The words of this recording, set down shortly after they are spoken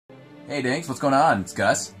Hey Dinks, what's going on? It's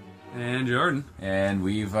Gus. And Jordan. And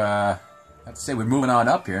we've, I have to say, we're moving on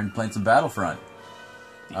up here and playing some Battlefront.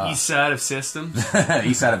 The east side of systems.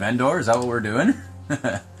 East side of Endor, is that what we're doing?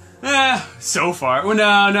 So far. Well,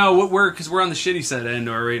 no, because we're on the shitty side of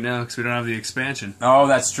Endor right now, because we don't have the expansion. Oh,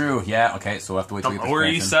 that's true. Yeah, okay, so we'll have to wait till we get the Or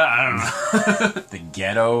expansion. east side, I don't know. The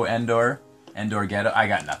ghetto Endor. Endor ghetto. I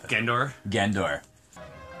got nothing. Gendor. Gendor.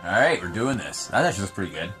 Alright, we're doing this. That actually looks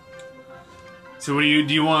pretty good. So what do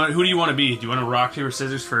you want? Who do you want to be? Do you want to rock, paper,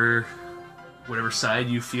 scissors for whatever side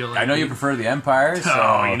you feel like? I know you prefer the Empire, so...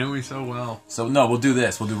 Oh, you know me so well. So, no, we'll do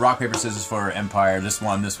this. We'll do rock, paper, scissors for Empire. This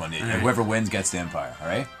one. Right. Whoever wins gets the Empire,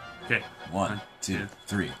 alright? Okay. 1, 2,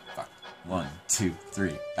 3. Fuck. 1, 2,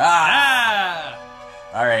 3. Ah!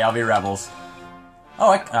 Alright, I'll be Rebels.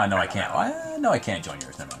 Oh, no, I can't. No, I can't join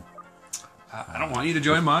yours. Never mind. I don't want you to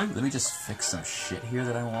join mine. Let me just fix some shit here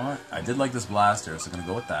that I want. I did like this blaster, so I'm gonna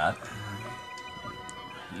go with that.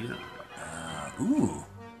 Ooh.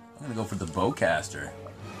 I'm gonna go for the bowcaster.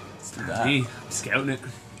 Let's do that. Me, I'm scouting it.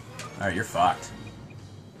 Alright, you're fucked.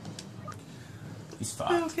 He's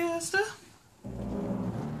fucked. Bowcaster.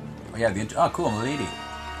 Oh, yeah, oh, cool, I'm a lady.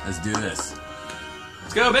 Let's do this.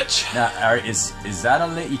 Let's go, bitch. Now, alright, is that a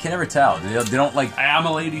lady? You can never tell. They don't like... I am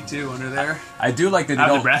a lady, too, under there. I do like that they I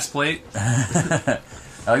have don't... the breastplate. I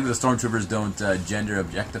like that the stormtroopers don't gender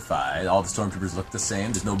objectify. All the stormtroopers look the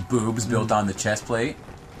same. There's no boobs built on the chest plate.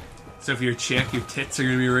 So if you're a chick, your tits are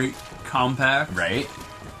going to be right compact. Right?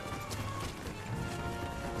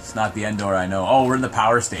 It's not the Endor I know. Oh, we're in the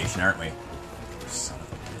power station, aren't we? Son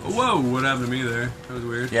of a bitch. Whoa, what happened to me there? That was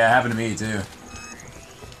weird. Yeah, it happened to me, too.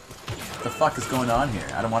 What the fuck is going on here?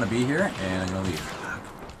 I don't want to be here, and I'm going to leave.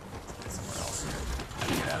 Somewhere else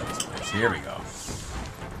here. Get out of this place. Here we go.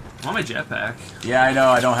 I want my jetpack. Yeah, I know.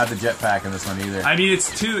 I don't have the jetpack in this one either. I mean,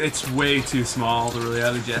 it's way too small to really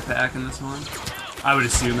have a jetpack in this one. I would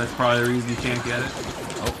assume that's probably the reason you can't get it.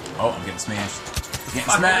 Oh, I'm getting smashed. Getting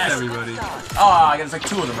Fuck smashed! everybody. Oh, there's like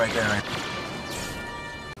 2 of them right there. Right?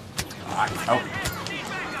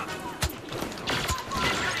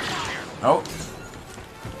 Oh.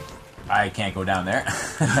 I can't go down there.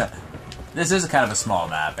 This is kind of a small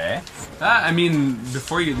map, eh? I mean,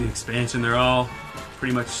 before you get the expansion, they're all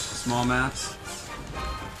pretty much small maps.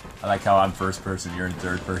 I like how I'm first person, you're in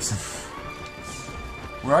third person.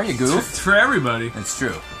 Where are you, Goof? It's for everybody. It's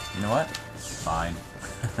true. You know what? Fine.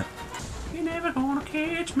 You're never gonna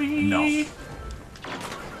catch me. No. I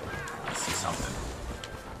see something.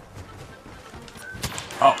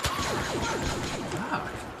 Oh.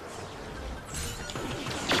 Fuck.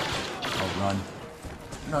 Oh,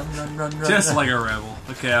 run. Run. Just like a rebel.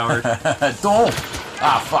 A coward. Don't!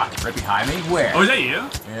 Ah, fuck. Right behind me? Where? Oh, is that you?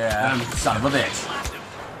 Yeah. Son of a bitch.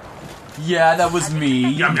 Yeah, that was me.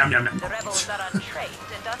 Yum, yum, yum, yum. The rebels are untrained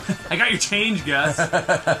and I got your change, Gus. Oh,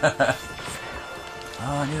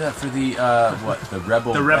 I knew that for the, what? The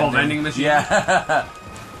rebel... The rebel vending machine? Yeah.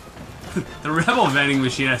 The rebel vending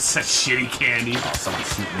machine has such shitty candy. Oh, someone's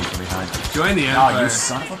shooting me from behind me. Join the Empire. Oh, you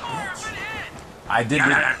son of a bitch.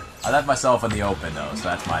 I left myself in the open, though, so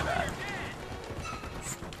that's my bad.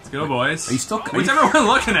 Let's go, boys. Are you still... What's everyone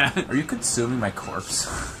looking at? Are you consuming my corpse?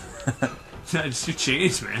 Just you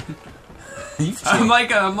changed, man. You've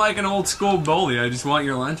changed. I'm like an old school bully. I just want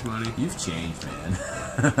your lunch money. You've changed, man.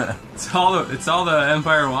 It's all the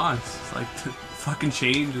Empire wants. It's like to fucking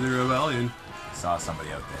change the rebellion. Saw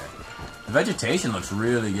somebody out there. The vegetation looks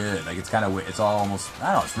really good. Like, it's kind of... It's all almost...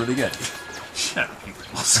 I don't know, it's really good. Shut up, you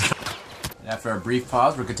rebels. After a brief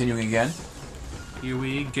pause, we're continuing again. Here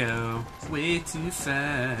we go. Way too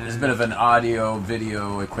fast. There's a bit of an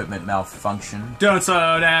audio-video equipment malfunction. Don't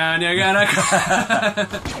slow down, you're gonna...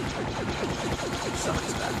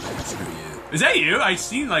 Somebody's back there. Screw you. Is that you? I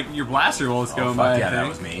seen, like, your blaster bullets going fuck by. yeah, I that think.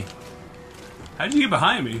 was me. How'd you get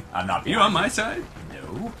behind me? I'm not behind You on my side?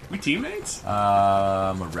 No. We teammates?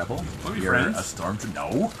 I'm a rebel. Are we You're friends? a stormtrooper.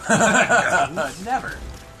 No. Never.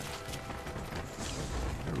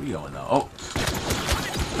 Where are we going, though? Oh.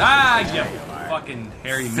 Ah, There you you are. fucking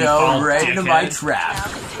hairy Fell meatball right into my dickhead. trap. now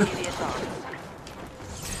continue the assault.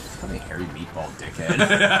 Call me a hairy meatball dickhead.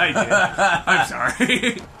 I did. I'm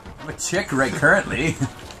sorry. I'm a chick right currently.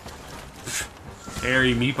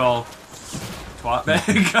 Hairy meatball twat bag.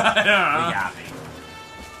 I don't know. They got me.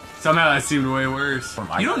 Somehow that seemed way worse. Or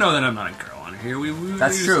my You don't know that I'm not a girl on here. We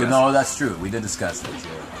That's we true. discussed- No, that's true. We did discuss that.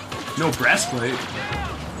 Yeah. No breastplate.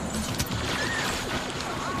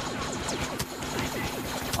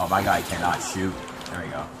 Oh, my guy cannot shoot. There we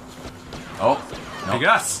go. Oh. I Nope.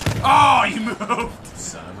 guess. Oh, you moved.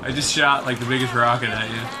 Son of a... I just shot like the biggest rocket at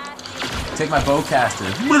you. Take my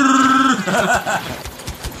bowcaster.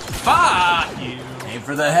 Fuck you. Aim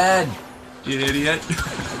for the head. You idiot.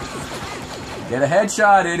 Get a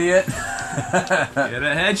headshot, idiot. Get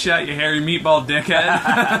a headshot, you hairy meatball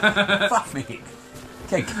dickhead. Fuck me.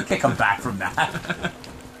 Can't come back from that.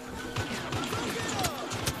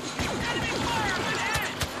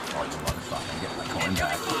 Oh, you motherfucker. I'm getting my coin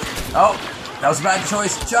back. Oh, that was a bad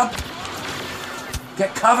choice. Jump.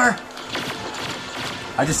 Get cover.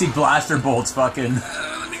 I just see blaster bolts fucking.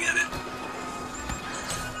 Let me get it.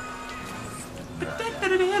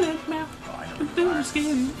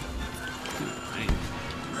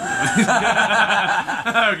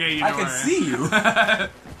 Okay, you know I can where see you.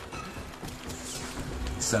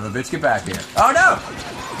 Son of a bitch, get back here. Oh no!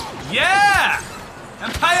 Yeah!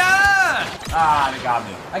 Empire! Ah, they got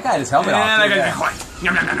me. That guy had his helmet off. And I too, got yeah. the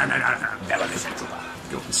Yum, yum, yum, yum, yum, yum.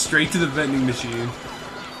 Go straight to the vending machine.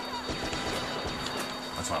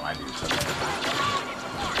 That's what I do.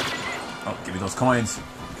 Oh, give me those coins.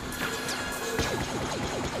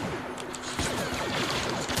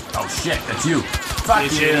 Oh shit, that's you. Fuck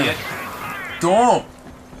Bitch you. idiot. Don't.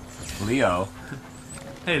 Leo.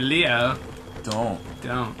 Hey, Leo. Don't.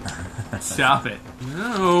 Don't. Stop it. No. I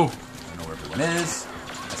don't know where everyone is. I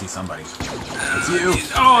see somebody. It's you.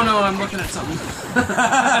 Oh no, I'm looking at something.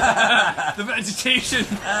 The vegetation.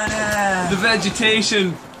 The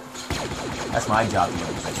vegetation. That's my job to look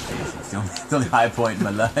at vegetation. It's the only high point in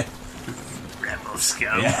my life. Rebel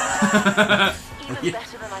scum. Yeah. Even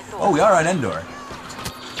better than I thought. Oh, we are on Endor.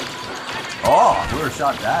 Oh, whoever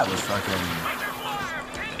shot that was fucking...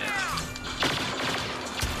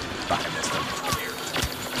 Fuck, I missed him.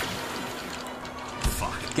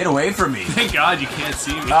 Fuck. Get away from me. Thank God you can't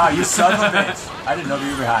see me. Ah, you son of a bitch. I didn't know you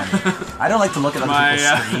were behind me. I don't like to look at other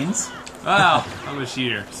people's screens. Well, I'm a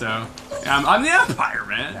cheater, so... I'm the Empire,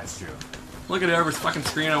 man. That's true. Look at whoever's fucking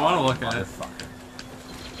screen I want to look at. Motherfucker.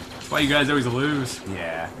 That's why you guys always lose.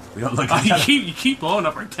 Yeah. We don't look Oh, at each other. you keep blowing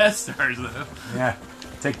up our Death Stars, though. Yeah.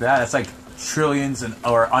 Take that. That's like trillions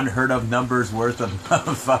or unheard of numbers worth of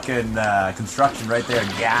fucking construction right there.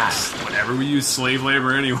 Gas. Whatever, we use slave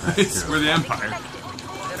labor anyways. We're the Empire.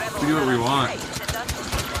 We do what we want. You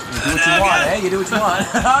do what you want, eh? You do what you want.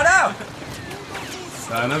 Oh no!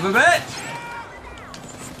 Son of a bitch!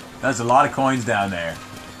 There's a lot of coins down there.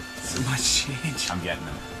 So much change. I'm getting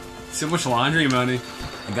them. So much laundry money.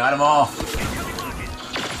 I got them all.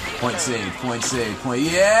 Point saved, point saved, point.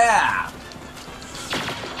 Yeah!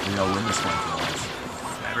 Maybe I'll win this one for once.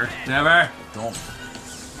 Never. Never. Don't.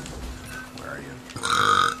 Where are you?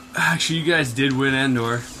 Actually, you guys did win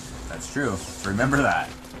Endor. That's true. Remember that.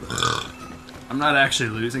 I'm not actually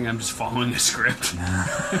losing, I'm just following the script.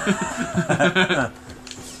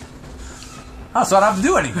 Oh, so I don't have to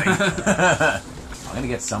do anything. I'm gonna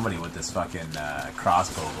get somebody with this fucking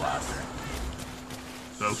crossbow blaster.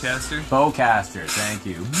 Bowcaster? Bowcaster, thank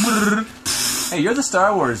you. Hey, you're the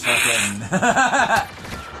Star Wars fucking...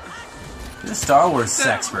 You're the Star Wars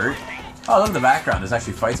sexpert. Oh, look at the background. There's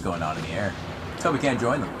actually fights going on in the air. So we can't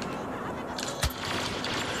join them.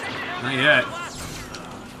 Not yet.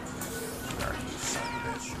 Where are you, son of a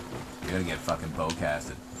bitch? You're gonna get fucking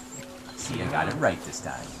bowcasted. See, I got it right this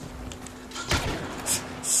time.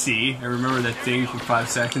 See? I remember that thing from 5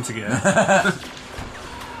 seconds ago.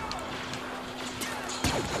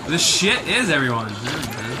 This shit is everyone. Shit,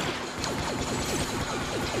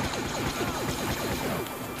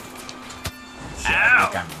 I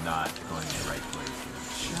think I'm not going in the right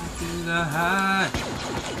place here. Shot through the high.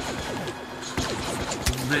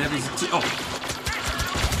 Oh.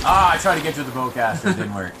 Ah, I tried to get you with the bowcaster. It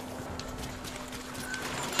didn't work.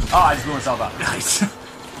 Oh, I just blew myself up. Nice.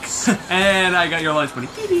 And I got your lunch money.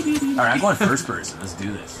 Alright, I'm going first person. Let's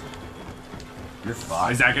do this. You're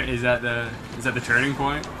fucked. Is that the turning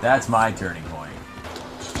point? That's my turning point.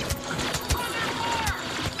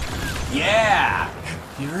 Yeah!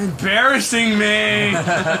 You're embarrassing me.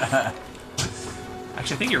 Actually,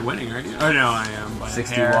 I think you're winning, right? Oh no, I am. By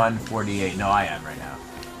 61-48. No, I am right now.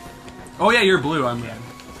 Oh yeah, you're blue. I'm red.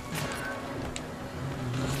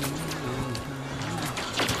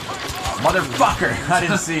 Oh, motherfucker! I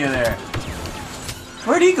didn't see you there.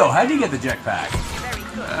 Where'd he go? How'd he get the jetpack?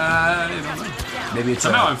 I don't know. Maybe it's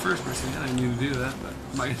Somehow I'm first person. I didn't need to do that, but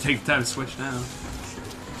I'm not gonna take the time to switch now.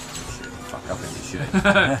 Fuck up if you should.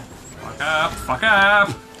 Fuck up! Fuck up!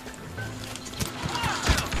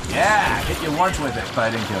 Yeah! Hit you once with it, but I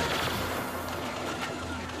didn't kill you.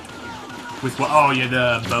 With what? Oh, yeah,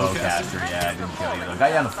 the bowcaster. Bowcaster, yeah, I didn't kill you. I got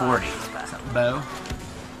you on the 40. Bow.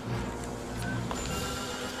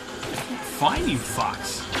 Find you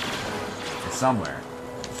fucks. It's somewhere.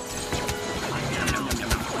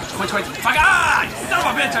 Wait. Fuck ah! You son of a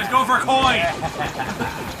bitch! I was going for a coin!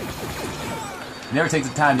 Never takes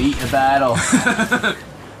the time to eat in a battle.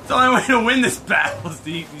 It's the only way to win this battle is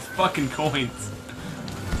to eat these fucking coins.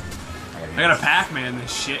 I gotta Pac-Man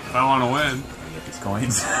this shit if I want to win. Gotta get these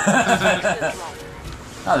coins.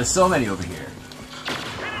 Oh, there's so many over here.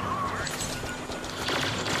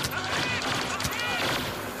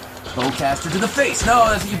 Bowcaster to the face!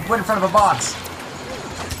 No, you went in front of a box.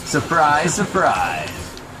 Surprise, surprise.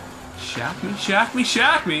 Shock me, shock me,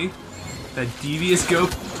 shock me. That devious go...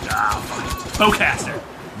 Ah, fine. Bowcaster.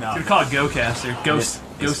 No. I'm gonna call it Go-caster.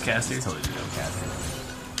 Ghostcaster. It's totally the Bowcaster.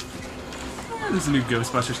 There's a new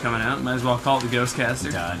Ghostbusters coming out. Might as well call it the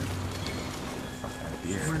Ghostcaster. Done.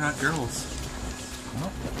 We're not girls.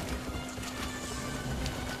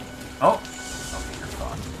 Oh! Okay, you're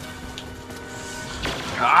fucked.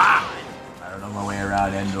 Ah! I don't know my way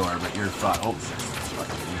around Endor, but you're fucked. Oh, shit. It's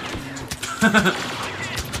fucking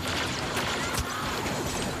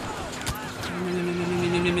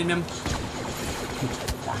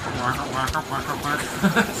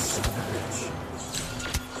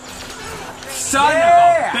Son of a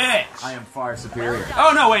bitch! I am far superior.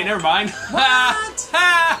 Oh no, wait, never mind. What?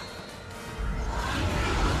 I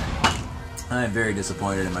am very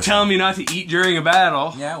disappointed in myself. Telling me not to eat during a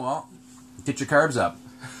battle. Yeah, well, get your carbs up.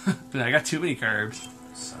 I got too many carbs.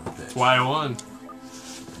 Son of a bitch. That's why I won.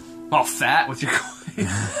 I'm all fat with your coin.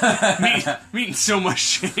 I'm eating so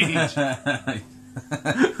much change.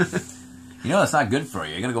 You know that's not good for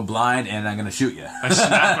you. You're gonna go blind, and I'm gonna shoot you. I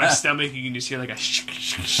smack my stomach, you can just hear like a